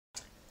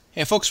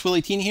Hey folks,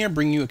 Will18 here,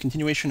 bringing you a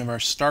continuation of our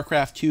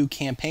StarCraft 2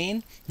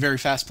 campaign. Very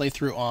fast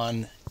playthrough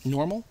on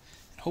normal.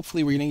 And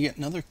hopefully we're going to get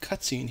another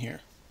cutscene here.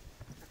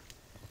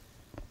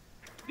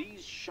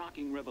 These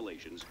shocking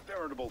revelations,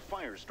 veritable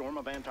firestorm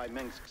of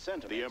anti-Mengsk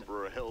sentiment. The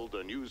Emperor held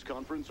a news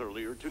conference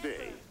earlier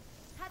today.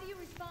 How do you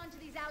respond to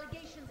these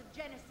allegations of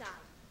genocide?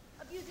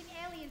 Of using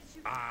aliens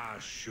to... I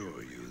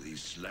assure you, these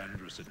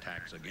slanderous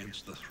attacks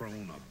against the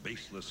throne are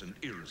baseless and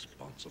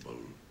irresponsible.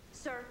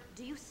 Sir,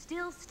 do you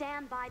still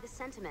stand by the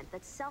sentiment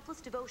that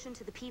selfless devotion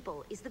to the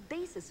people is the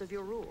basis of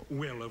your rule?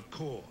 Well, of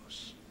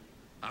course.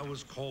 I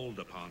was called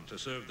upon to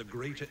serve the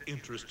greater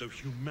interest of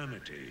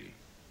humanity.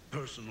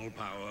 Personal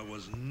power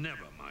was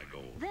never my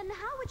goal. Then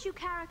how would you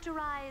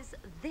characterize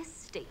this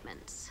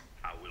statement?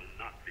 I will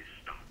not be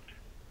stopped.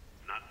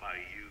 Not by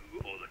you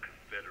or the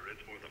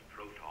Confederates or the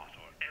Protoss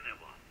or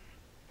anyone.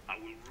 I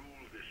will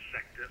rule this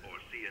sector or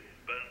see it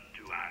burnt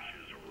to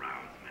ashes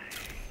around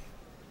me.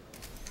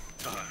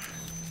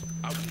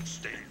 I won't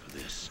stand for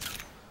this.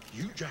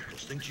 You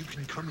jackals think you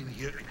can come in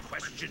here and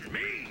question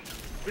me?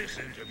 This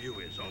interview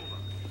is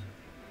over.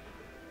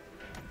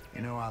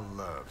 You know, I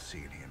love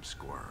seeing him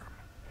squirm.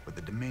 But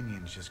the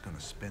Dominion's just gonna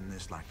spin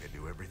this like they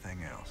do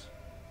everything else.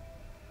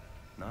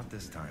 Not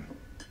this time.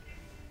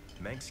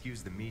 Mengsk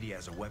used the media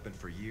as a weapon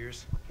for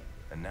years,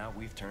 and now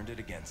we've turned it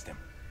against him.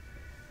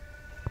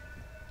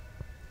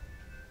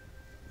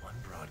 One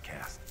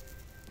broadcast.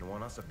 You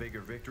won us a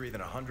bigger victory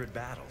than 100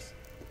 battles.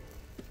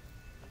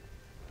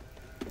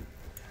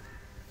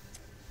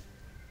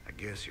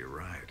 I guess you're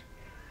right.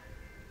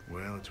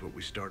 Well, it's what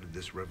we started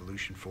this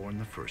revolution for in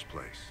the first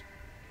place.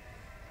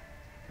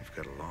 We've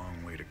got a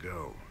long way to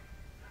go.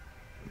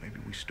 But maybe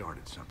we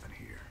started something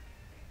here.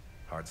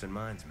 Hearts and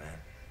minds, man.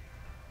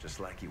 Just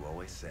like you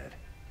always said.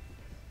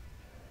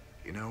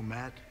 You know,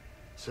 Matt,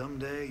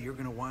 someday you're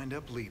gonna wind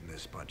up leading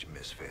this bunch of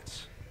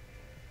misfits.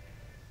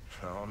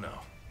 Oh, no.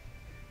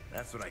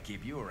 That's what I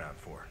keep you around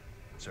for,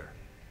 sir.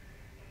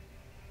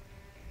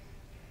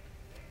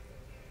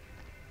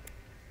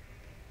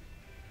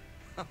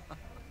 Isn't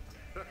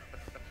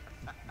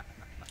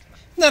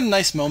that a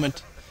nice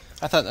moment?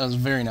 I thought that was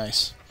very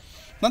nice.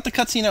 Not the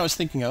cutscene I was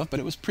thinking of, but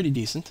it was pretty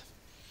decent.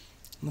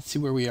 Let's see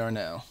where we are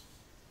now.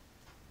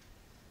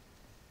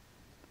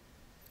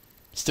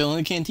 Still in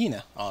the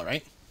cantina.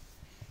 Alright.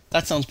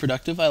 That sounds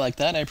productive. I like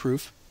that. I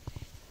approve.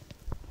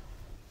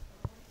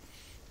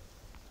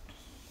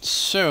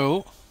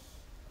 So,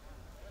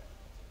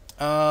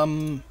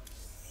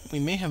 we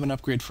may have an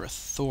upgrade for a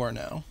Thor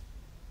now.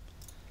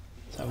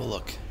 Let's have a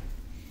look.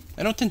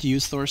 I don't tend to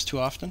use Thors too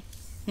often.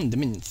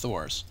 Dominion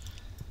Thors.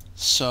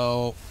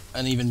 So,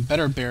 an even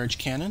better barrage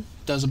cannon.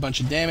 Does a bunch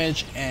of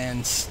damage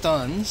and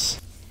stuns.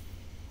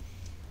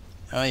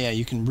 Oh yeah,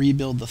 you can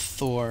rebuild the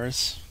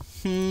Thors.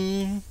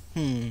 I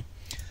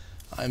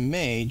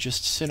may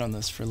just sit on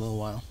this for a little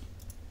while.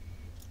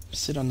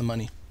 Sit on the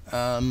money.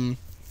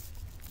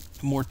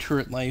 More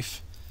turret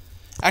life.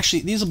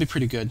 Actually, these will be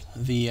pretty good.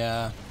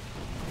 The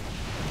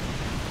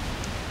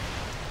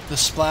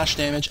splash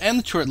damage and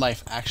the turret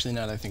life, actually,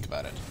 now that I think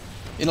about it.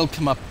 It'll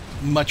come up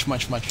much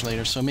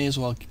later, so I may as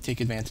well take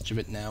advantage of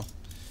it now.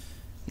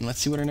 And let's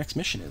see what our next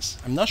mission is.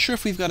 I'm not sure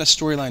if we've got a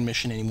storyline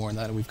mission anymore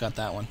now that we've got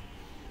that one.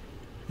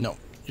 No,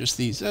 just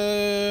these.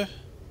 Let's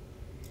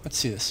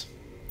see this.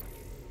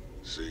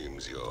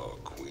 Seems your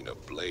Queen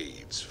of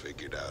Blades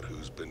figured out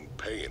who's been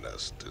paying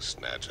us to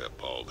snatch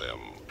up all them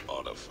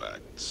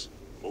artifacts.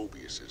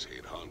 Mobius's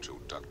head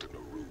honcho, Dr.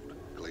 Narud,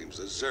 claims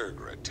the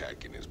Zerg are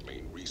attacking his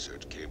main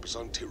research campus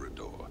on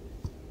Tirador.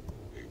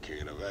 He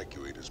can't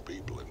evacuate his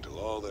people until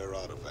all their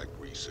artifact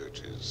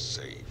research is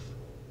safe.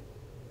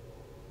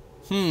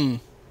 I'm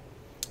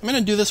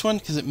gonna do this one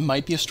because it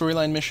might be a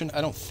storyline mission.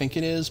 I don't think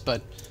it is,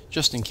 but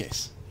just in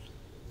case.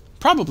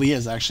 Probably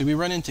is, actually. We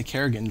run into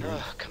Kerrigan.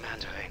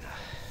 Commander Rayner,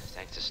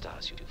 thank the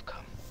stars you've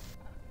come.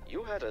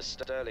 You had a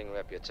sterling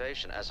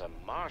reputation as a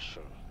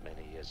marshal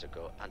many years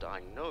ago, and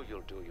I know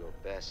you'll do your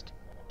best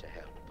to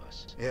help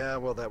us. Yeah,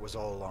 well, that was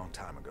all a long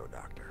time ago,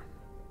 Doctor.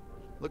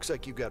 Looks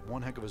like you got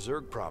one heck of a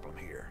Zerg problem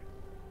here.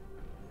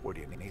 Where do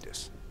you need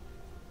us?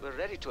 We're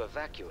ready to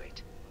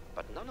evacuate,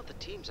 but none of the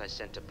teams I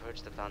sent to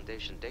purge the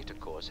Foundation data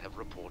cores have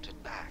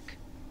reported back.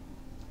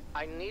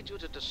 I need you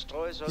to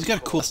destroy those He's got a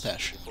cool cores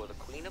stash. before the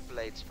Queen of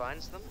Blades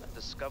finds them and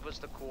discovers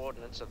the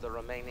coordinates of the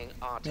remaining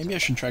artifacts. Maybe I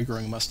should try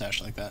growing a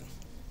mustache like that.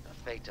 The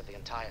fate of the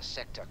entire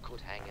sector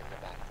could hang in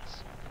the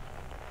balance.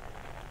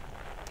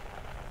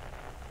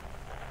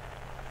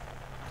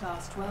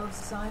 Class 12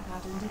 psi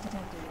pattern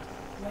detected.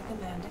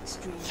 Recommend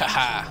extreme.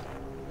 Haha!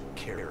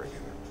 Kerrigan.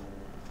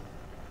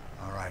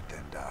 All right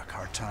then, Doc.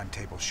 Our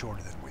timetable's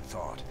shorter than we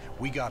thought.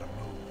 We gotta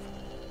move.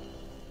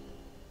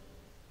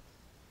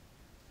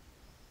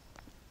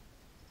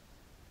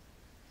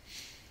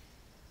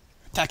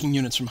 Attacking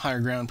units from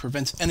higher ground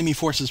prevents enemy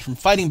forces from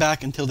fighting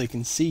back until they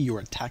can see your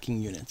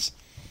attacking units.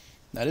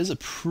 That is a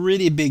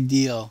pretty big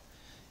deal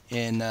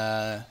in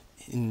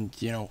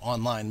you know,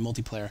 online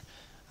multiplayer.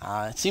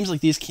 It seems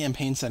like these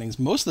campaign settings,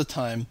 most of the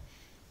time,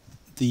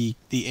 the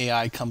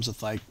AI comes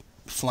with like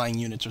flying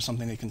units or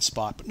something they can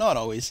spot, but not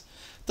always.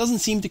 Doesn't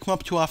seem to come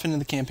up too often in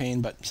the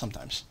campaign, but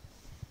sometimes.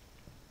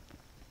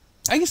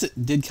 I guess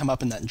it did come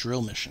up in that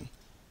drill mission.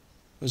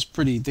 It was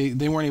pretty...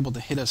 They weren't able to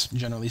hit us,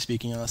 generally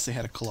speaking, unless they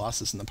had a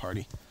Colossus in the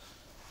party.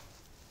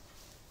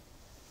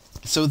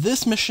 So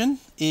this mission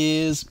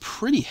is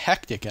pretty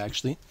hectic,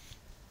 actually.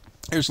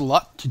 There's a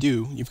lot to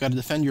do. You've got to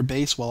defend your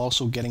base while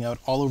also getting out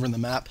all over the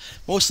map,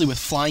 mostly with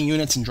flying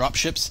units and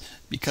dropships,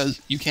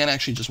 because you can't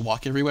actually just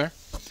walk everywhere.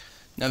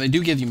 Now, they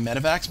do give you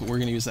medevacs, but we're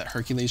going to use that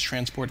Hercules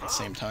transport at the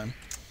same time,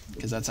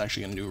 because that's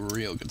actually going to do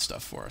real good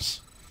stuff for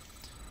us.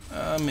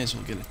 May as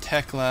well get a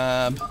tech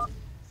lab.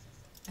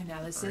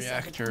 Analysis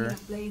Reactor. of the Queen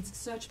of Blades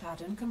search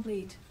pattern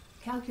complete.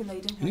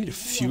 Calculating We need a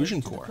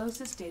fusion to the core.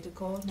 closest data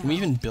core now. Can we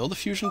even build a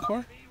fusion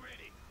core?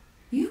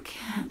 You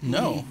can't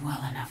No. leave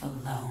well enough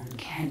alone,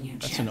 can you, Jim?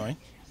 That's annoying.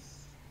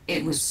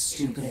 It was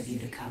stupid of you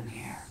to come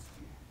here.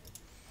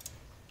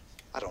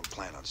 I don't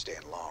plan on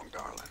staying long,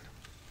 darling.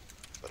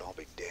 But I'll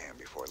be damned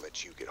before I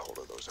let you get hold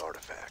of those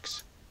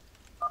artifacts.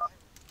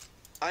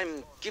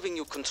 I'm giving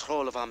you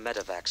control of our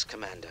medevacs,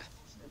 Commander.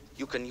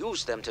 You can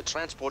use them to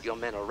transport your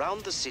men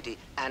around the city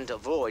and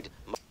avoid...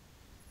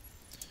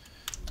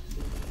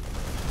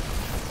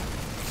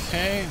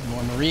 Okay,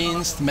 more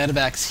Marines. The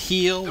medevacs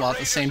heal while at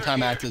the same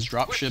time act as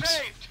dropships.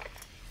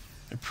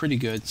 They're pretty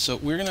good. So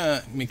we're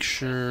gonna make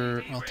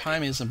sure... Well,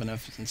 time is of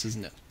beneficence,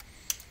 isn't it?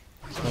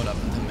 Let's load up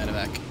the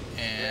medevac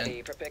and...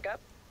 Ready for pickup?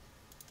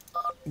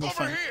 Go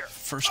find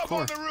first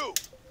core.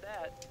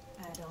 That.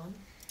 Add-on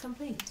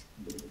complete.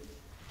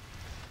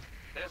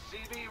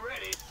 SCV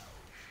ready.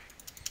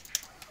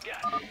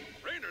 Got it.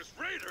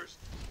 Raiders!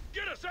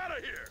 Get us out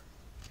of here!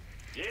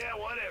 Yeah,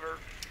 whatever.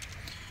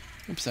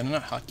 Oops, did I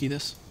not hotkey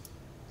this?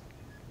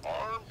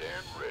 Armed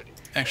and ready.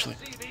 Actually,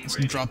 let's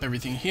drop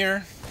everything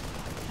here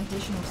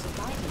Additional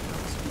supply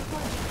depots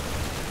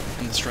required.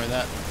 and destroy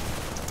that.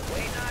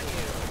 Waiting on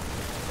you.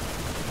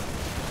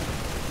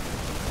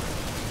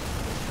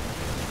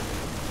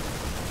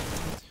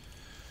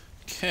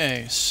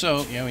 Okay,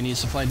 so, yeah, we need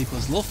supply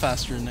depots a little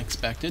faster than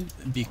expected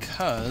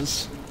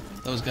because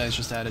those guys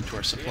just added to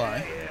our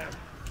supply. Yeah.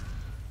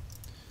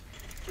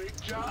 Big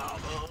job,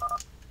 huh?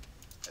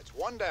 That's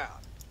one down.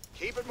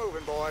 Keep it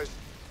moving, boys.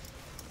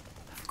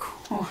 Of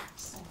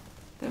course.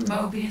 The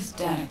Mobius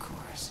data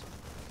cores.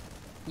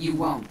 You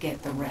won't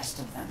get the rest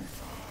of them.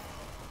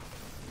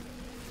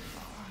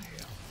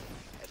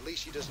 At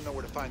least she doesn't know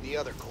where to find the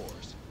other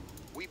cores.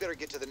 We better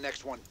get to the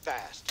next one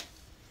fast.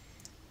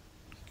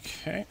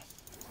 Okay.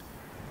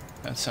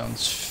 That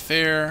sounds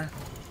fair.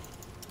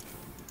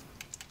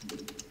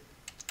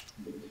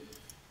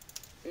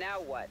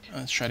 Now what?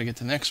 Let's try to get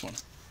to the next one.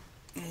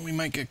 We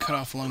might get cut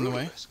off along the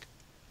way.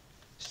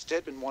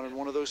 Stedman wanted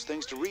one of those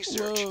things to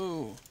research.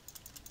 Whoa.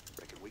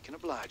 Reckon we can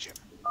oblige him.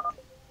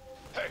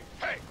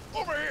 Hey,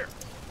 over here!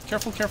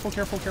 Careful, careful,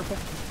 careful, careful.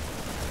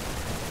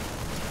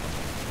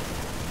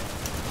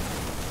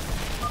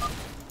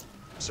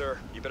 Sir,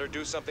 you better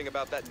do something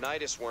about that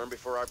Nidus worm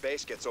before our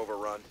base gets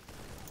overrun.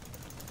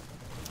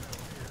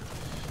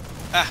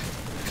 Ah,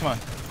 come on.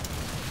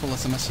 Pull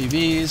us some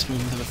SUVs, move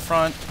them to the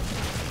front.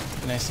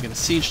 Be nice to get a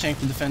siege tank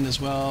to defend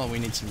as well. We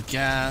need some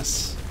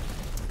gas.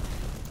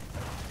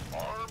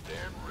 Armed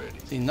and ready.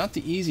 See, not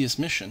the easiest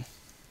mission.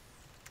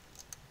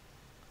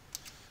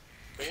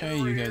 Okay,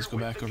 you guys go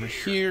back over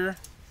here.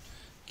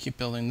 Keep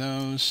building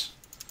those.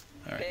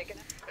 Alright. Picking.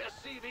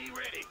 SCV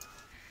ready.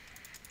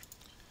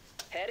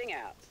 Heading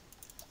out.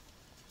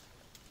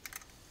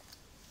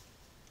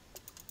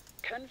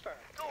 Confirmed.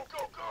 Go!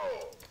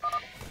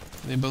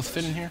 They both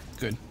fit in here?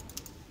 Good.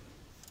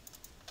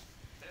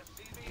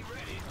 SCV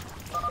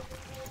ready.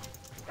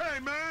 Hey,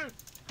 man!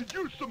 Could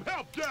use some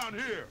help down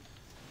here!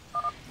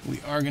 We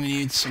are going to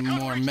need some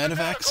more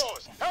medevacs.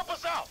 Help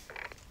us out!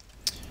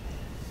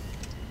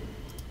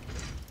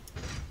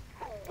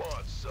 Who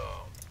wants some?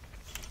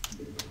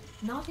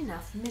 Not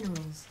enough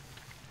minerals.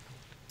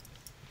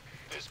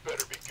 This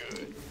better be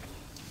good.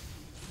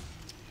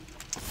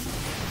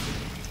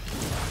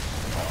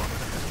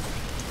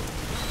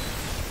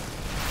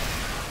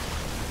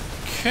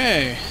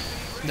 Okay.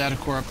 Data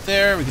core up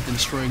there. We get to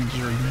destroy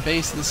the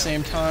base at the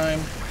same time.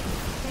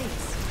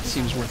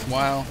 Seems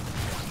worthwhile.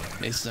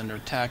 Base is under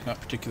attack, not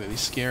particularly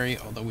scary,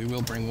 although we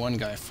will bring one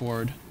guy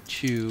forward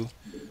to...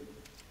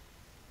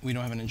 We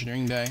don't have an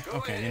engineering bay.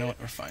 Okay, you know what?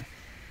 We're fine.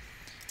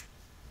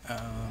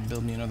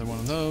 Build me another one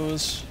of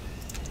those.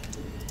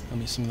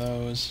 Build me some of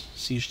those.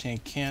 Siege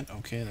tank can't.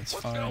 Okay, that's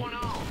fine. What's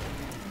going on?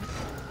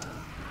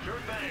 Sure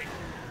thing.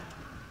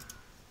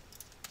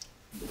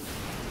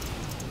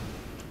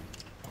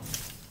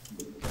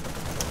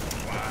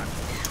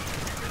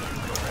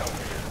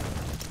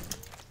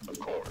 Of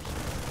course.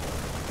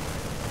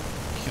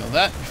 Kill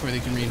that before they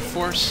can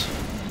reinforce.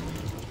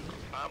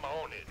 I'm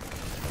on it.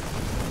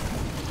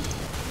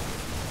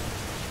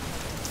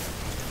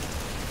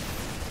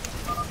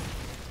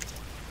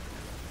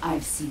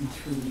 I've seen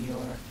through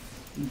your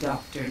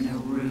Dr.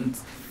 Nerude's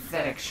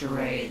pathetic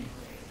charade.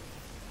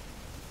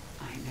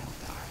 I know what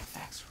the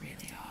artifacts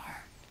really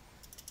are.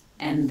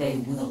 And they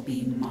will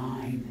be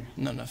mine.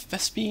 Not enough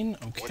Vespine.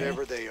 Okay.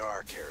 Whatever they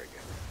are, Kerrigan,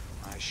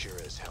 I sure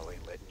as hell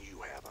ain't letting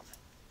you have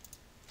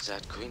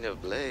That Queen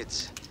of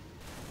Blades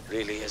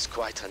really is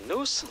quite a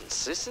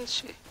nuisance, isn't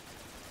she?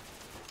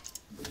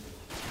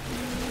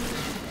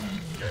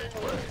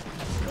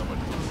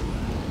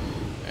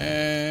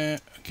 I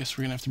guess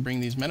we're gonna have to bring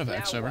these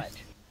medevacs Now over. what?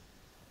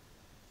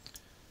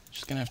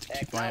 Just gonna have to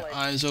keep my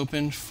eyes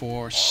open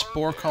for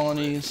spore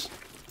colonies.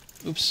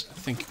 Oops, I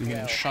think we're getting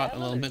Well, shot a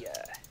little bit.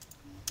 hallelujah.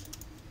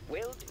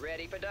 Will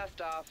ready for dust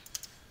off.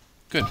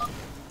 Good.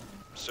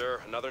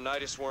 Sir, another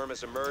Nidus worm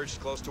has emerged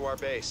close to our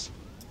base.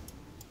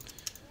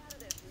 Out of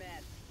this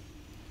mess.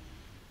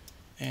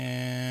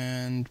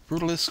 And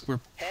Brutalisk, we're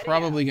Heading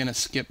probably gonna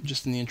skip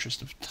just in the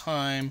interest of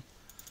time.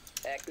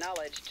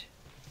 Acknowledged.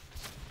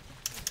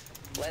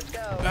 Let's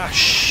go. Ah,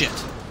 shit.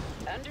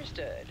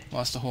 Understood.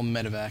 Lost a whole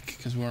medevac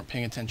because we weren't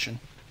paying attention.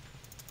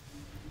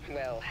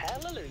 Well,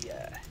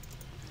 hallelujah.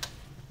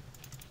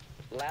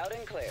 Loud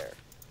and clear.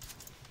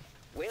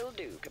 Will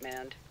do,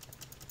 Command.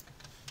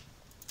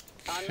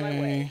 On my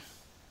way.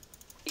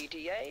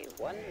 ETA,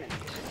 1 minute.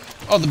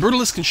 Oh, the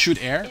Brutalisk can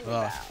shoot air?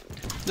 Inbound.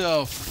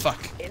 Oh,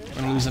 fuck. I'm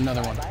gonna lose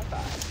another one.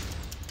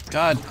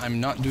 God,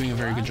 I'm not doing a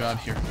very good job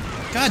here.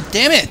 God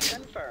damn it!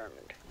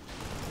 Confirmed.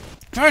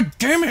 God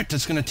damn it!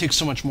 That's gonna take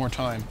so much more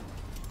time.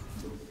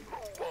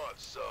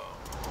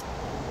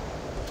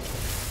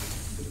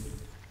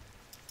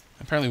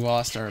 Apparently we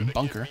lost our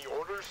bunker.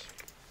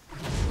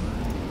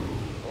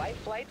 Light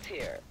flight's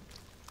here.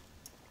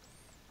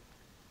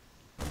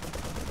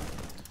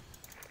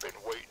 Been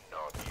waiting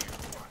on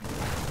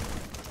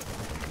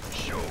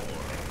you.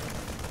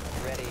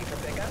 Ready for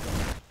pickup?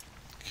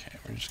 Okay,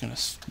 we're just gonna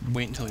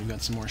wait until we've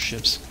got some more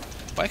ships.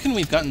 Why couldn't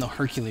we have gotten the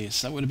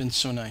Hercules? That would have been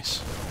so nice.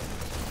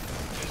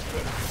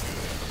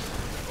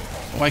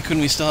 Why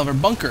couldn't we still have our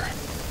bunker?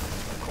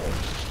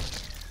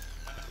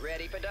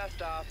 Ready for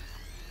dust off.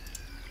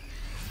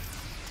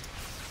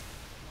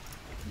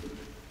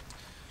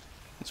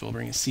 So we'll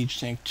bring a siege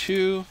tank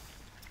 2.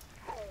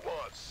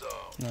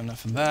 Not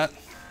enough of that.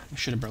 We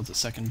should have built a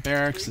second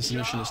barracks. This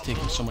mission is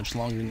taking so much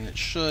longer than it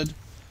should.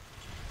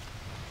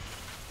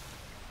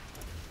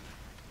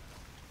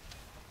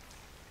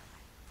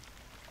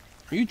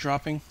 Are you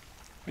dropping?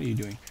 What are you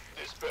doing?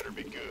 This better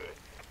be good.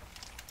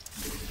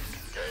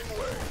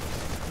 Gangway.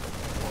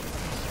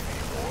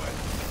 Boy.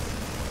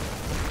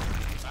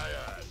 Aye,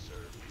 aye,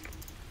 sir.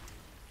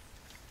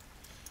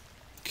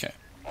 Okay.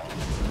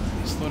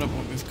 Let's load up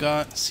what we've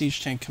got.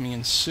 Siege tank coming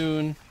in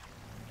soon.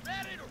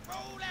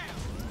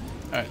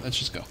 Alright, let's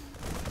just go.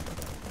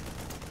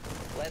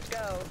 Let's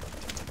go.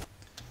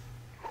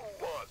 Who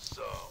wants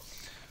some?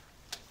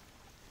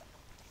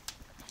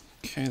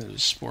 Okay, there's a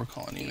spore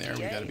colony there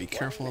we gotta be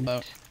careful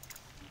about.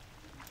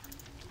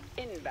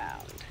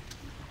 Inbound.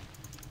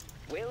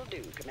 Will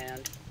do,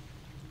 Command.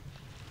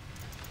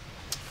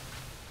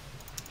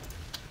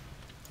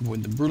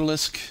 Avoid the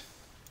Brutalisk.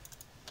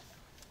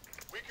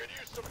 We could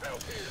use some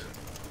help here.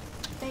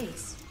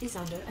 Base is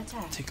under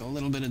attack. Take a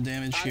little bit of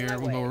damage here.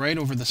 We'll go right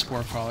over the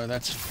spore collar.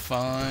 That's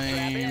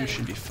fine. We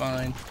should be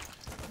fine.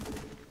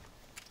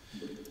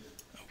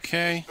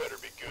 Okay. Better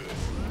be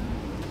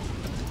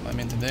good. I'm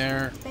into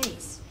there.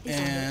 Base is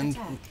And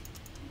under attack.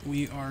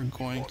 we are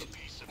going to...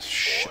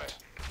 Shit.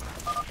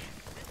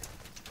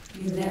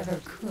 You never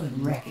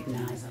could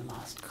recognize a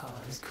lost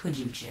cause, could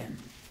you, Jim?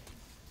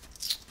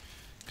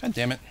 God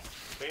damn it.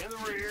 Stay in the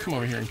rear. Come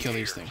over here and kill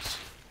these things.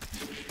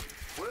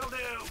 Will do.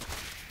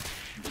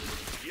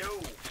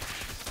 Yo.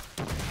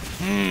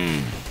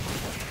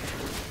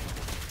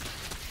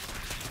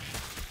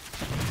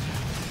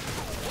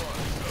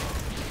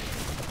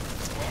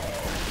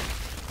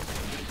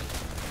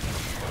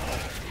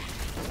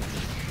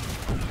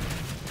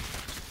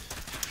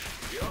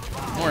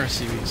 More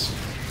CVs.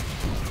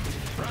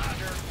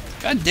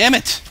 God damn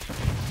it!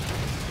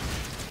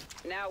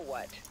 Now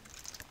what?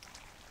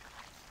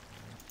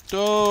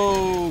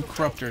 Oh,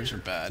 corruptors are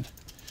bad.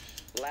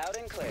 Loud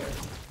and clear.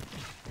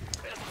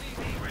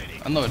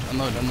 Unload,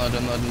 unload, unload,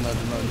 unload, unload,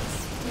 unload.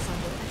 Is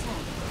under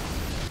attack.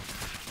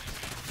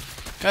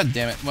 God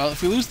damn it. Well,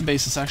 if we lose the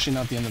base, it's actually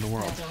not the end of the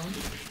world. Add-on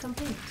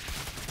complete.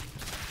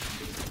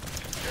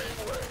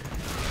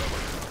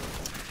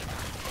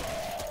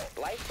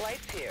 Light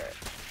flight's here.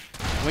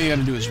 All you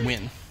gotta do is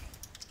win.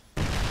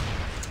 Get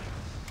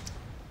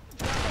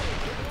me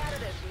out of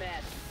this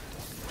mess.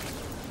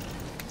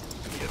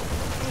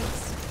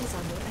 Base is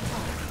under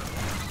attack.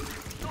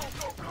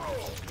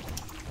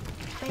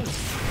 Base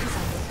is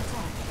under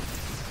attack.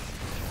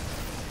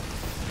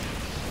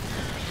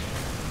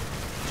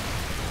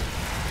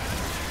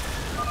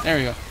 There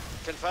we go.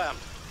 Confirmed.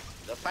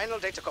 The final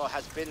data core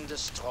has been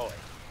destroyed.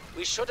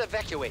 We should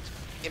evacuate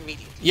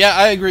immediately. Yeah,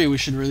 I agree. We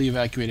should really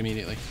evacuate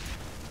immediately.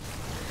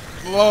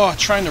 Oh,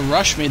 trying to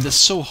rush made this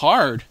so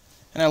hard.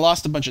 And I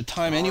lost a bunch of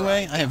time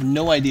anyway. I have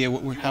no idea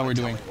how we're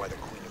doing. Why the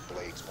Queen of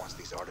Blades wants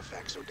these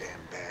artifacts so damn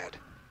bad?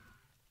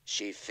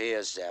 She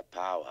fears their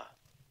power,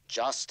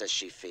 just as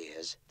she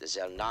fears the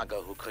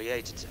Xel'Naga who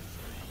created them.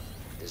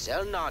 The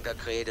Xel'Naga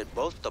created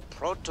both the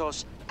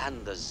Protoss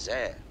and the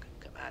Zerg,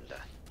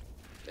 Commander.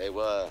 They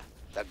were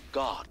the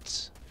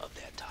gods of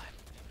their time.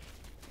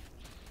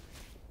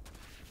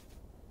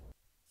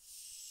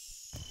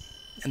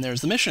 And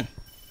there's the mission.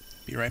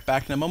 Be right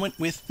back in a moment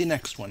with the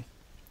next one.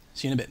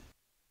 See you in a bit.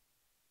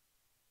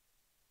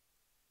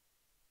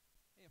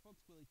 Hey folks,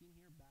 Willie King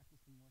here, back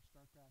with some more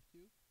StarCraft 2.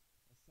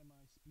 A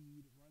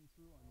semi-speed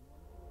run-through on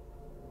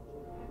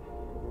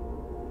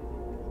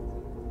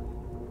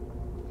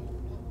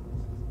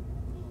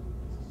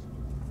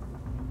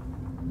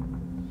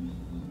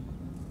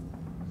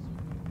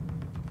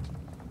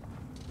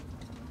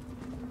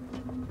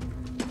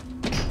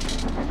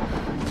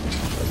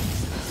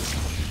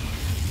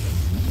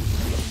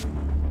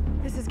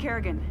This is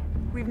Kerrigan.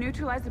 We've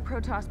neutralized the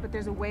Protoss, but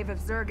there's a wave of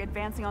Zerg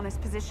advancing on this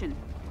position.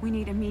 We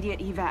need immediate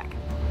evac.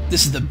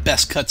 This is the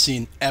best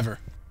cutscene ever.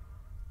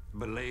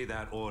 Belay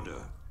that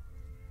order.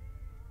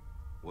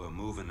 We're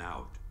moving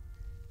out.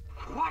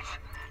 What?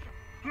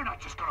 You're not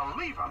just gonna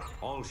leave us?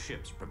 All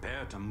ships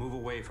prepare to move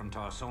away from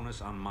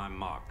Tarsonis on my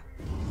mark.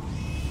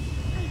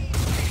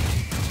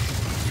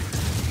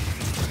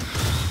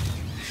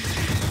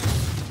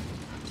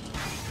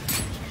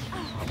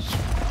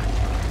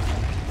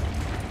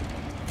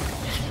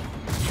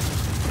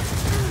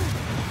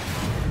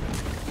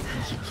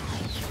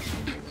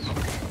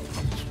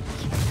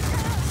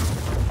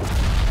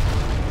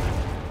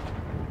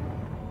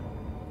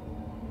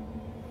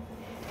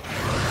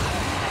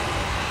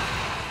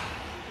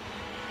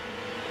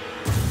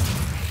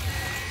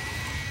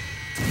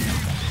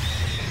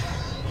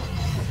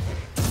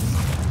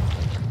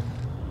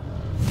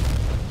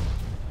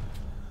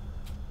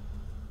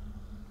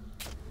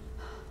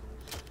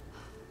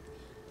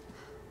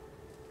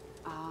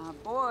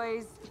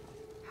 Boys,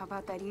 how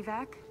about that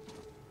evac?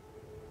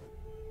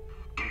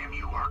 Damn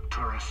you,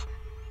 Arcturus.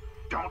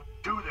 Don't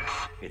do this.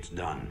 It's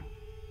done.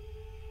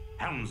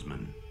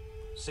 Helmsman,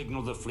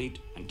 signal the fleet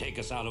and take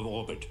us out of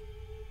orbit.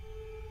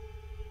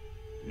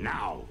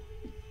 Now!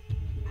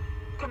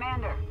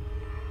 Commander.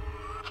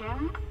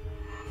 Kim?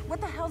 What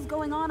the hell's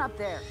going on up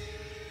there?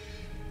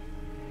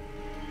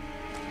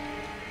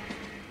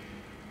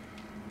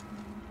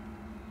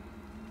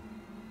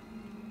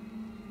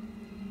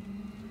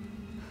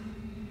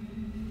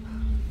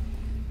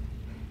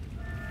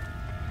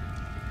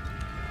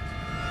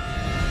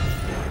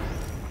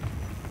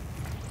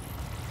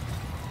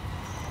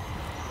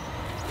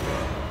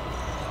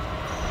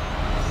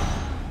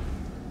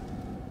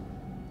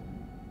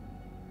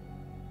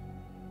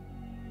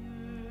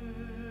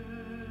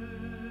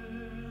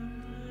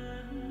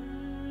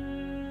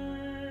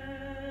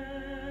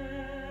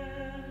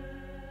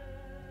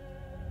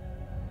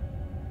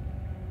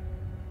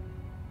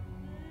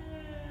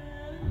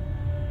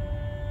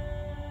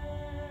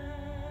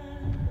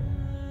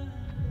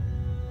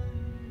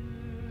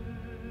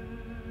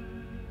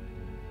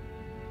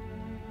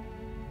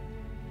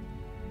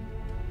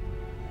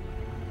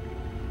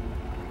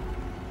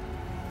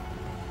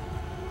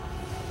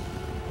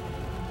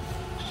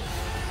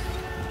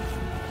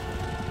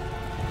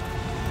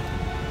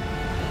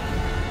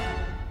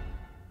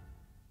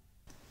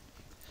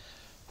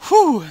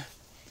 Whew!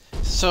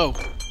 So,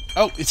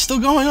 oh, it's still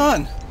going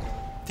on!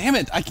 Damn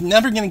it, I'm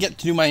never gonna get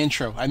to do my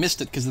intro. I missed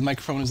it because the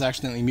microphone was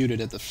accidentally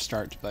muted at the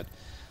start, but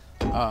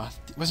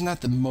wasn't that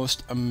the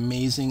most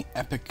amazing,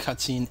 epic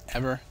cutscene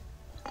ever?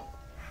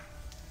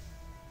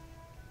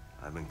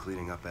 I've been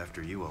cleaning up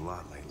after you a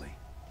lot lately.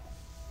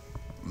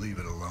 Leave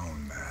it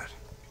alone, Matt.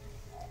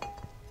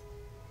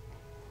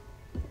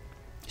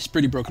 He's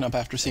pretty broken up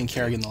after seeing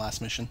Kerrigan the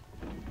last mission.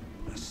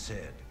 I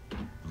said,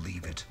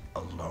 leave it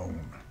alone.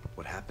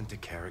 What happened to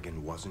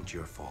Kerrigan wasn't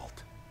your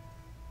fault.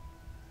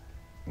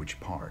 Which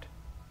part?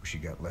 Where she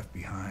got left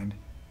behind?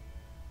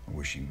 Or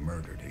where she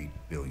murdered 8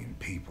 billion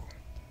people?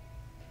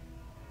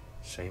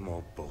 Same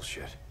old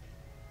bullshit.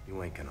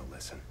 You ain't gonna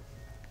listen.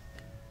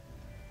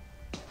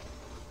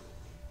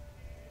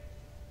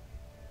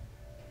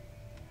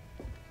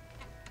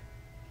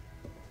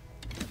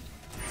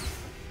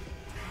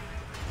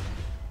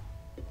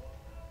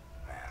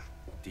 Man,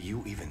 do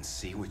you even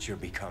see what you're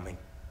becoming?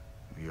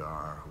 We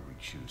are who we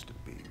choose to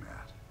be,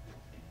 Matt.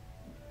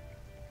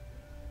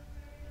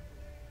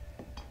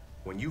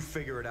 When you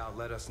figure it out,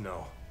 let us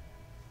know.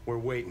 We're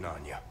waiting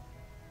on you.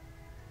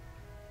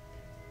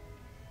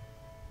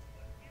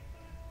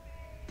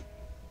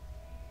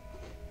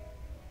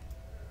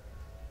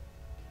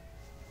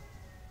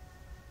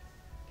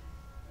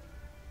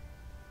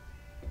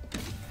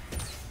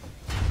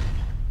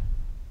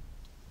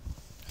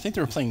 I think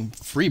they were playing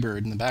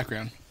Freebird in the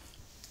background.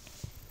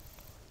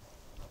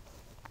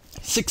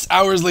 6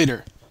 hours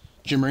later,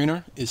 Jim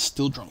Raynor is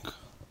still drunk.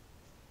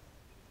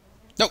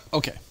 No,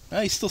 okay.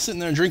 He's still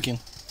sitting there drinking.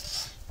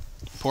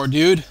 Poor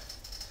dude.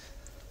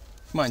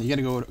 Come on, you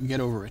gotta go get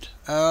over it.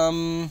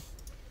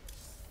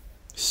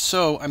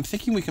 So, I'm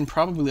thinking we can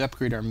probably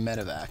upgrade our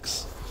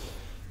medevacs.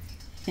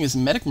 The thing is,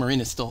 Medic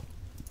Marine is still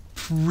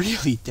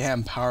really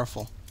damn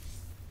powerful.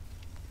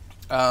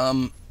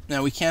 Now,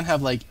 we can't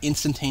have, like,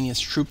 instantaneous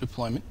troop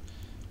deployment,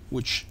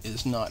 which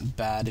is not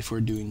bad if we're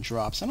doing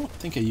drops. I don't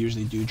think I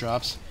usually do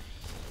drops.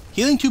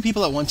 Healing 2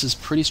 people at once is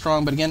pretty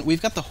strong, but again,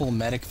 we've got the whole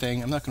medic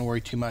thing. I'm not going to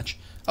worry too much.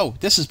 Oh,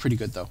 this is pretty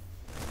good, though.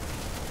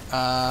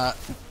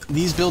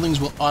 These buildings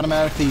will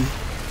automatically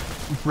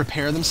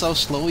repair themselves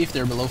slowly if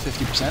they're below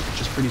 50%,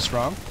 which is pretty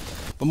strong.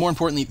 But more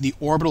importantly, the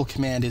orbital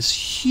command is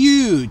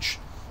huge.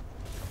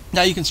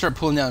 Now you can start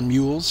pulling down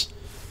mules,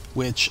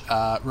 which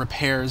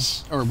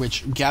repairs, or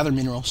which gather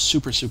minerals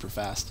super, super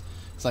fast.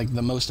 It's like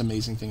the most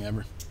amazing thing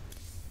ever.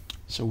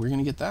 So we're going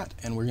to get that,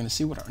 and we're going to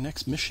see what our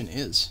next mission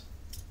is.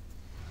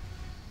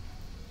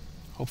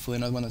 Hopefully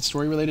another one that's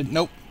story-related.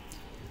 Nope.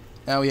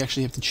 Now we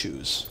actually have to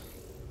choose.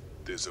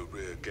 There's a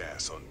rare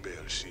gas on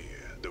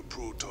Belshir, the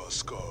Protoss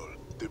skull,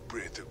 the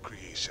breath of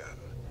creation.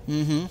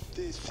 Mm-hmm.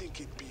 They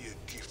think it'd be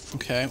a gift.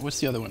 Okay, what's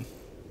the other one?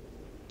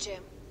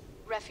 Jim,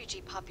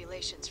 refugee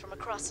populations from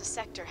across the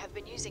sector have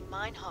been using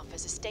Meinhof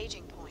as a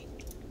staging point.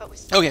 But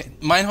with Okay,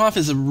 Meinhof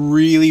is a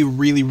really,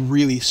 really,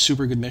 really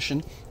super good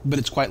mission, but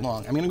it's quite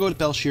long. I'm going to go to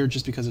Belshir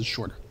just because it's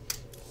shorter.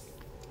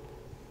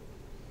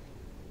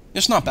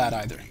 It's not bad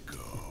either.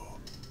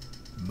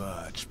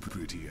 Much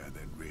prettier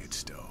than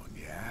Redstone,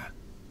 yeah?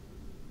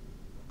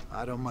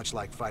 I don't much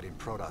like fighting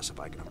Protoss if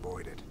I can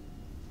avoid it.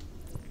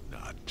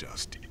 Not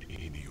just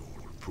any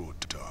old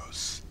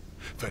Protoss.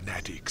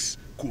 Fanatics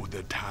call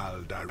the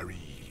Tal'Darim.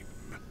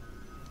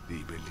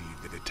 They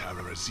believe that the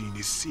Tal'Darim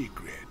is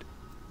sacred.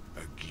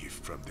 A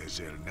gift from the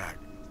Zelnak.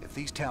 If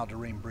these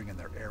Tal'Darim bring in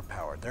their air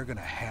power, they're gonna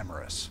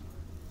hammer us.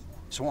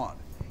 Swan,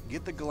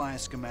 get the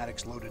Goliath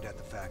schematics loaded at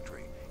the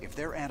factory. If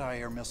their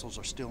anti-air missiles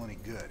are still any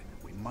good,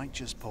 we might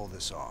just pull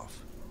this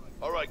off.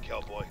 All right,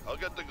 cowboy. I'll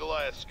get the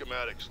Goliath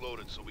schematics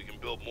loaded so we can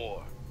build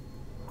more.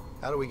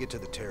 How do we get to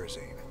the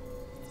Terrazine?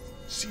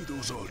 See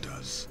those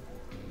altars?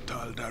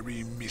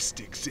 Tal'Darim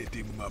mystics set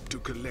him up to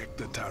collect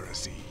the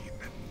Terrazine.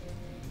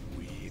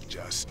 We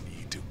just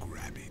need to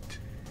grab it.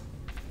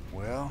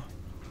 Well,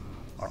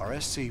 our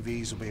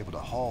SCVs will be able to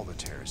haul the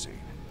Terrazine.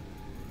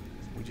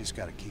 We just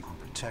gotta keep them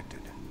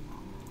protected.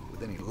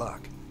 With any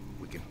luck,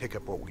 we can pick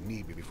up what we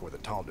need before the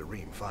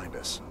Tal'Darim find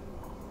us.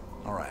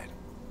 All right,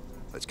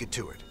 let's get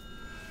to it.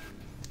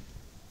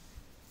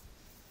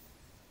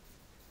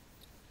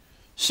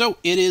 So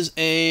it is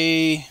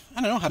a...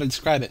 I don't know how to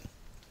describe it.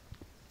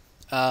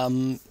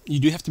 You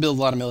do have to build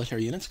a lot of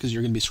military units because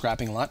you're going to be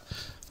scrapping a lot,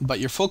 but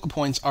your focal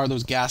points are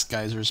those gas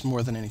geysers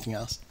more than anything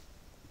else.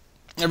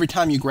 Every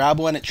time you grab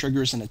one, it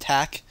triggers an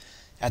attack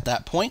at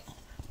that point.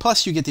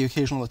 Plus, you get the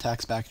occasional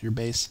attacks back at your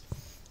base.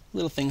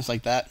 Little things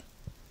like that.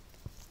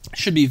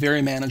 Should be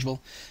very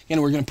manageable.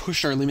 Again, we're going to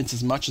push our limits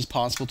as much as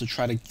possible to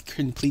try to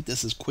complete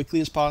this as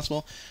quickly as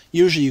possible.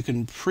 Usually you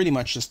can pretty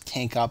much just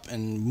tank up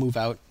and move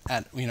out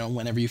at,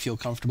 whenever you feel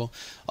comfortable.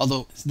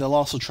 Although they'll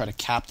also try to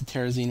cap the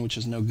Terrazine, which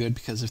is no good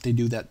because if they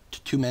do that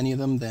to too many of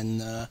them,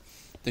 then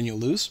you'll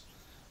lose.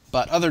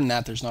 But other than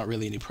that, there's not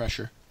really any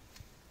pressure.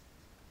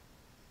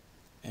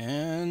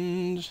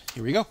 And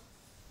here we go.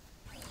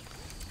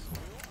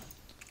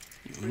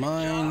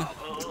 Mine.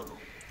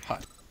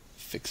 Hot.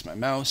 Fix my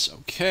mouse.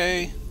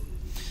 Okay.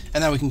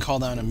 And now we can call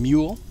down a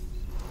mule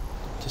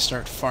to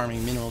start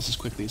farming minerals as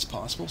quickly as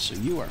possible. So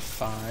you are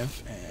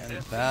 5, and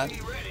that,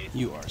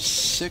 you are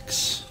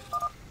 6.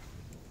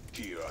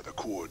 Here are the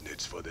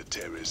coordinates for the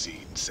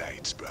Terrazine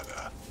sites,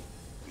 brother.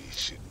 These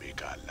should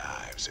make our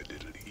lives a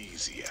little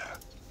easier.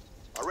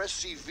 Our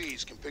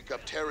SCVs can pick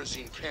up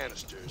Terrazine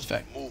canisters In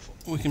fact, and move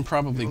them. we can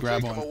probably It'll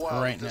grab take 'em one a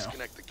while right to now.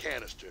 disconnect the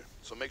canister,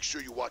 so make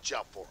sure you watch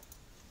out for them.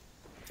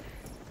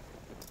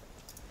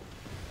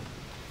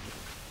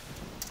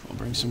 We'll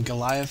bring some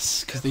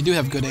Goliaths, because they do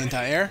have good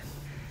anti-air.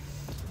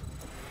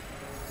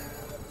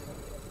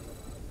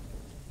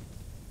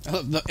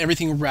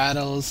 Everything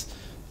rattles.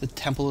 The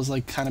temple is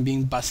like kind of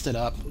being busted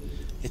up.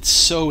 It's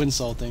so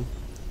insulting.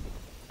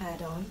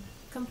 Add-on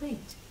complete.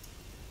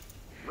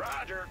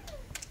 Roger.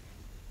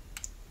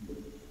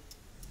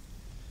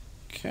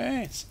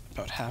 Okay, it's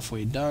about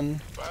halfway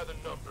done. By the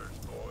numbers,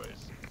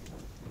 boys.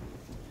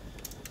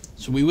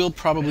 So we will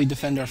probably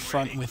defend our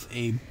front with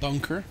a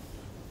bunker.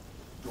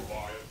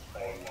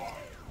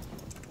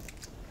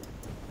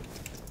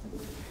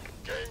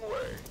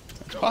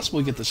 It's possible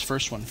we get this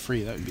first one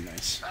free. That would be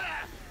nice.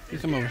 You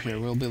come over here.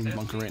 We'll build a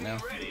bunker right now.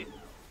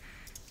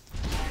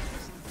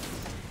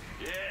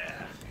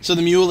 So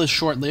the mule is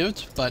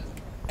short-lived, but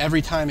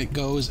every time it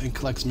goes and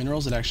collects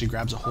minerals, it actually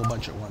grabs a whole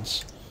bunch at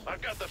once.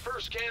 I've got the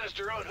first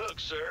canister on hook,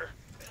 sir.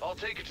 I'll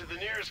take it to the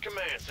nearest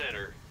command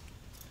center.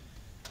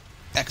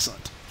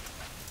 Excellent.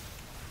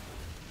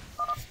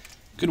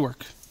 Good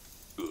work.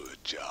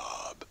 Good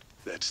job.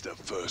 That's the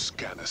first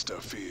canister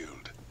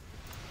filled.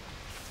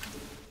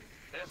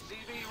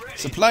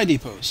 Supply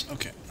depots.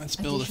 Okay, let's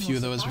build a few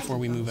of those before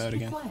we move out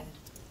again.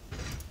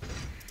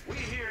 We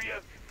hear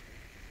you.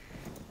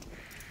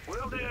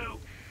 Will do.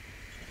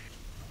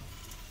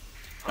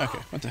 Okay,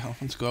 what the hell?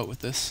 Let's go out with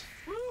this.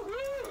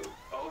 Woohoo!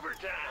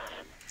 Overtime.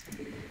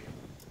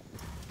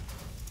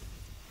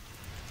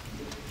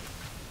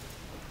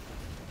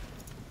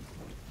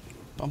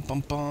 Bum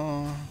bum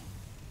bum.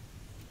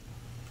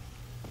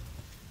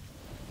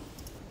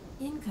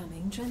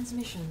 Incoming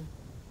transmission.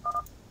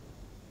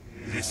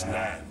 This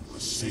land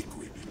was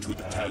sacred to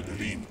the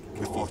Tal'Darim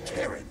before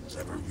Terrans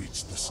ever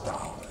reached the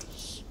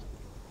stars.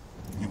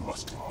 You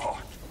must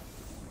depart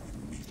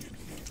immediately.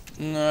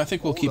 No, I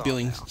think we'll keep being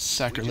We just need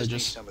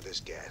sacrilegious. some of this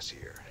gas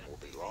here. We'll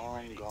be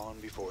long gone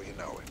before you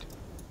know it.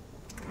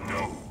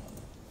 No.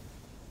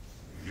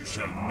 You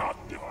shall not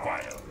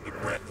defile the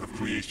breath of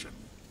creation.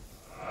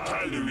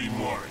 Tal'Darim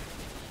Warren.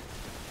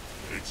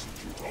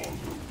 Execute all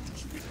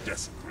those who would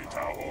desecrate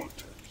our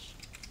altars.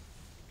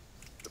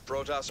 The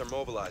Protoss are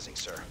mobilizing,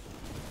 sir.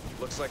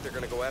 Looks like they're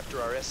gonna go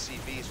after our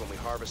SCVs when we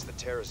harvest the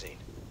Terrazine.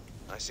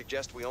 I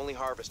suggest we only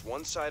harvest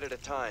one side at a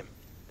time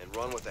and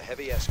run with a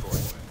heavy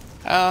escort.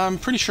 I'm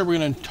pretty sure we're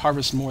going to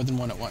harvest more than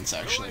one at once,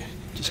 actually,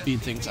 to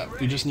speed things up.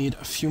 We just need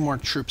a few more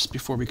troops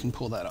before we can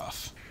pull that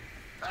off.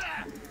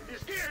 You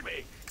scared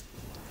me.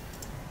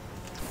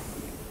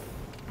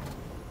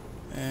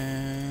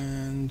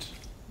 And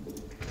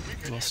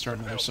we'll start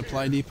another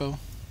supply depot.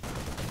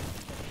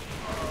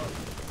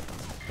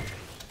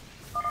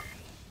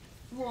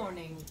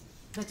 Warning.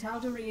 The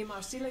Tal'Darim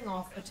are sealing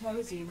off a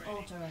Terrazine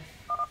altar.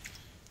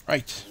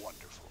 Right.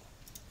 Wonderful.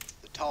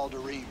 The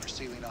Tal'Darim are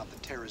sealing off the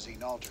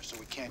Terrazine altar so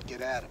we can't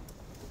get at them.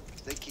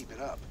 If they keep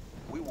it up,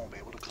 we won't be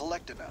able to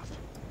collect enough.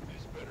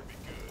 This better be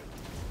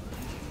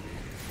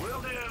good.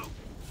 Will do.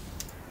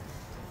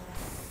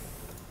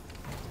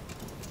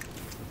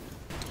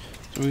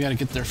 So we gotta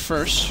get there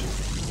first.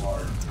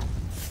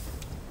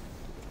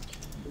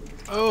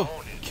 Oh!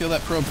 Kill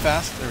that probe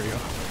fast. There we go.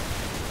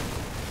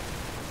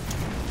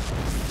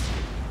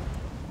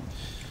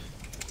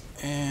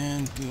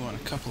 And we want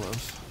a couple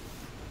of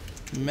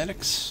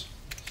medics.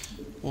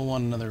 We'll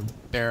want another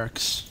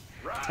barracks.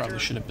 Probably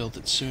should have built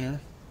it sooner.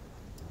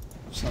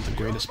 It's not the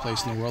greatest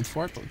place in the world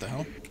for it, but what the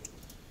hell.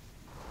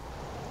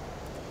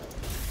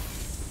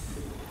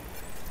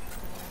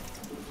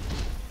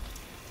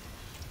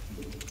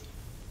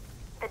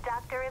 The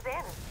doctor is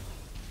in.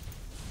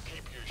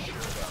 Keep your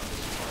shirt on.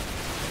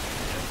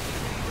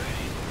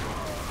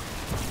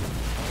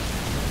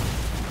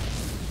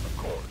 Of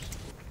course.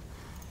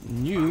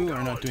 You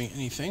are not doing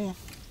anything.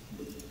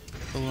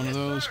 Build one of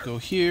those, go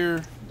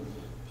here.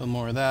 Build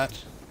more of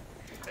that.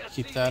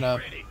 Keep that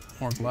up.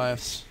 More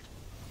Goliaths.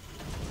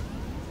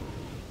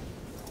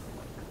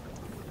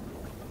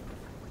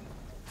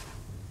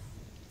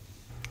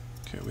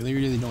 Okay, we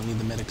really don't need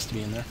the medics to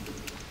be in there.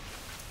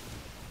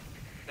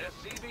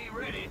 SCV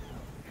ready.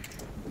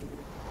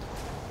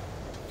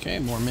 Okay,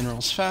 more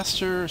minerals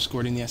faster,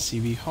 escorting the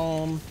SCV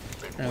home.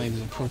 Apparently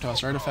there's a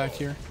Protoss artifact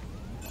here.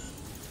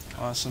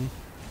 Awesome.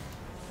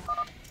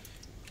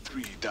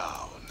 3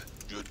 down.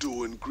 You're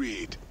doing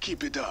great.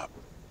 Keep it up.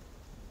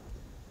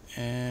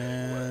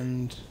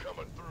 And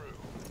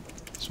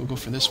so we'll go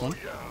for this one.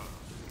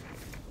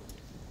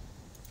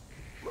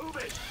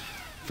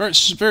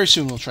 First, very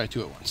soon we'll try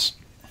 2 at once.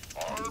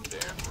 Armed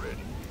and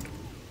ready.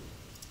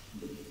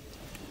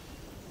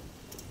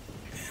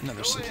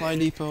 Another supply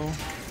depot.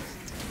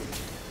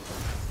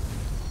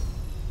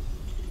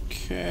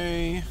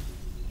 Okay.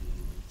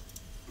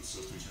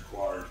 Facilities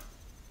required.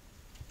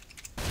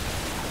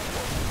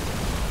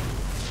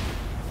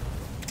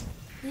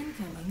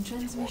 Incoming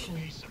transmission.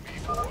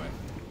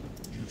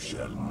 You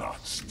shall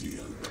not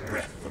steal the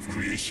breath of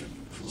creation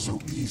so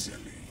easily.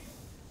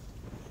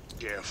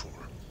 Careful.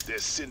 They're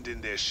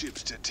sending their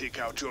ships to take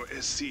out your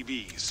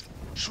SCVs.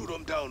 Shoot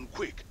them down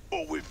quick,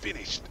 or we're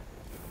finished.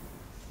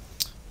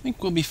 I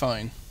think we'll be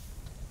fine.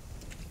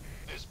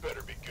 This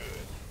better be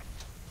good.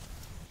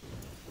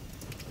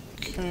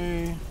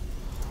 Okay.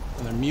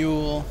 Another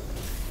mule.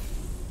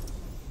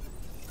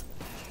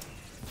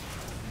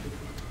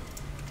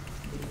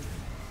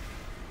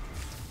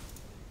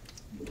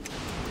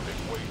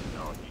 Been waiting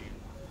on you.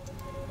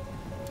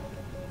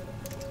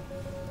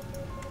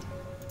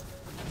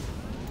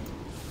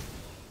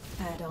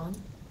 Add-on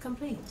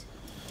complete.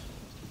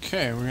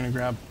 Okay, we're gonna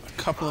grab a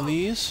couple of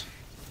these.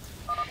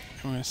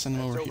 I'm gonna send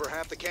them over That's here. over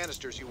half the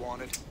canisters you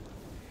wanted.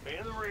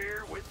 In the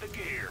rear with the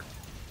gear.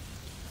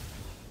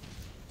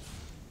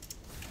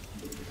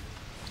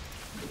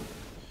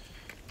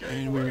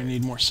 And we're gonna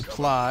need more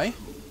supply.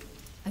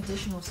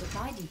 Additional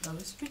supply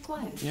depots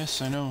required.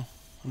 Yes, I know.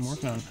 I'm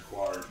working on it.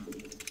 Required.